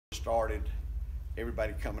started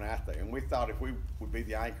everybody coming out there. And we thought if we would be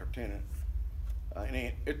the anchor tenant, and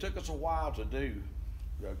it took us a while to do.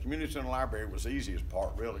 The community center library was the easiest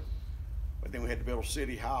part, really. But then we had to build a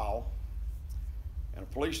city hall and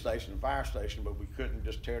a police station and fire station, but we couldn't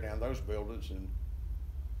just tear down those buildings, and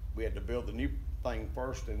we had to build the new thing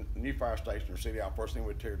first, and the new fire station or city hall first, then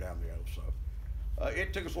we'd tear down the other. So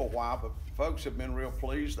it took us a little while, but folks have been real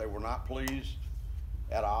pleased. They were not pleased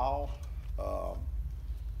at all.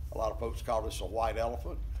 A lot of folks called this a white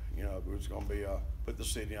elephant. You know, it was going to be put the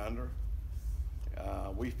city under.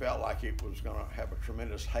 We felt like it was going to have a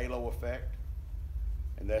tremendous halo effect,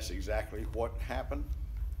 and that's exactly what happened.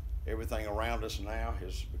 Everything around us now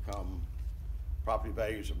has become, property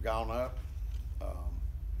values have gone up.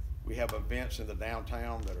 We have events in the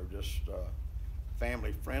downtown that are just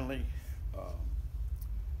family friendly.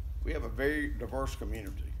 We have a very diverse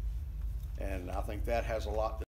community, and I think that has a lot to